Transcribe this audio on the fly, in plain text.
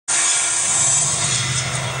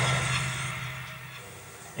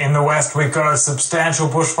In the west, we've got a substantial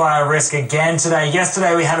bushfire risk again today.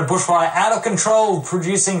 Yesterday, we had a bushfire out of control,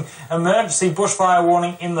 producing emergency bushfire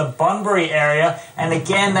warning in the Bunbury area. And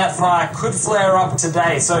again, that fire could flare up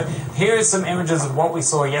today. So here are some images of what we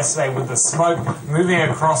saw yesterday with the smoke moving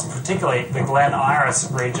across, particularly the Glen Iris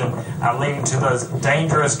region, leading to those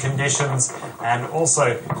dangerous conditions. And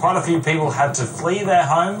also, quite a few people had to flee their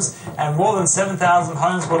homes, and more than 7,000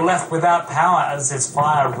 homes were left without power as this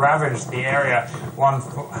fire ravaged the area. One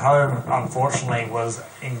home, unfortunately, was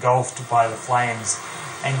engulfed by the flames.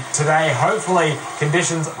 And today, hopefully,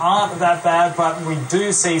 conditions aren't that bad, but we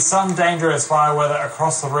do see some dangerous fire weather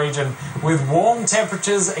across the region with warm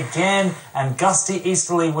temperatures again and gusty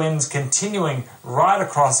easterly winds continuing right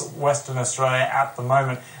across Western Australia at the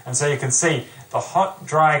moment. And so you can see the hot,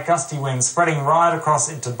 dry, gusty winds spreading right across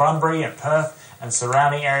into Bunbury and Perth and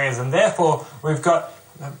surrounding areas. And therefore, we've got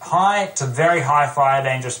high to very high fire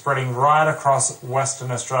danger spreading right across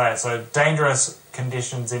Western Australia. So dangerous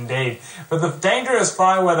conditions indeed. But the dangerous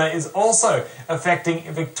fire weather is also affecting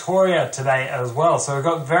Victoria today as well. So we've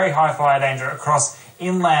got very high fire danger across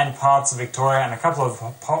inland parts of Victoria and a couple of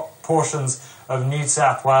portions of New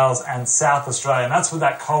South Wales and South Australia. And that's with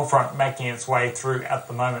that cold front making its way through at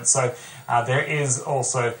the moment. So there is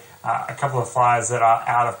also a couple of fires that are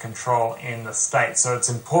out of control in the state. So it's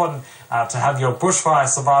important to have your bushfire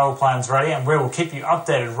survival plans ready, and we will keep you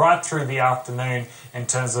updated right through the afternoon in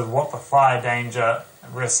terms of what the fire danger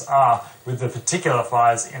risks are with the particular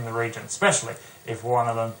fires in the region, especially if one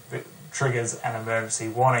of them triggers an emergency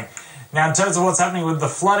warning. Now, in terms of what's happening with the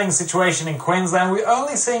flooding situation in Queensland, we're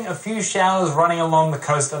only seeing a few showers running along the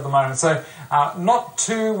coast at the moment. So not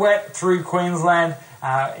too wet through Queensland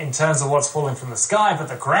in terms of what's falling from the sky, but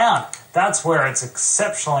the ground, that's where it's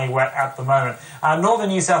exceptionally wet at the moment. Northern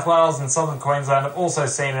New South Wales and southern Queensland have also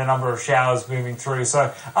seen a number of showers moving through.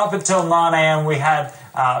 So up until 9 a.m. we had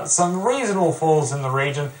some reasonable falls in the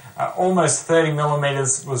region. Almost 30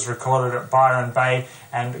 millimetres was recorded at Byron Bay,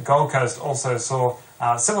 and Gold Coast also saw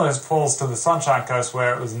similar falls to the Sunshine Coast,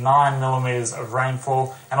 where it was 9 millimetres of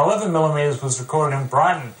rainfall, and 11 millimetres was recorded in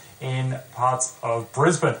Brighton in parts of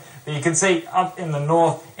Brisbane. But you can see up in the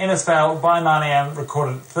north, Innisfail by 9 a.m.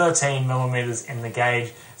 recorded 13 millimetres in the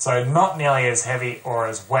gauge, so not nearly as heavy or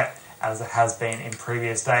as wet as it has been in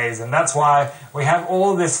previous days. And that's why we have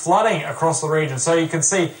all of this flooding across the region. So you can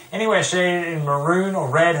see anywhere shaded in maroon or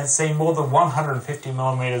red has seen more than 150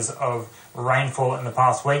 millimetres of rainfall in the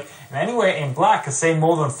past week, and anywhere in black has seen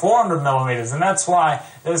more than 400 millimetres, and that's why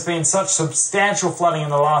there's been such substantial flooding in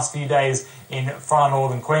the last few days in far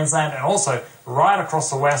northern Queensland, and also right across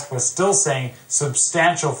the west we're still seeing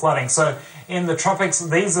substantial flooding. So in the tropics,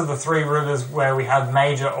 these are the three rivers where we have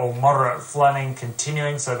major or moderate flooding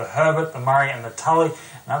continuing, so the Herbert, the Murray and the Tully,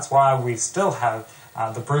 and that's why we still have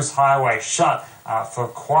the Bruce Highway shut for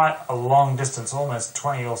quite a long distance, almost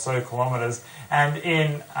 20 or so kilometres. And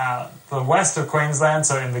in the west of Queensland,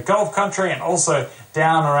 so in the Gulf country and also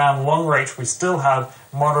down around Longreach, we still have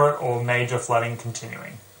moderate or major flooding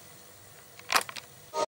continuing.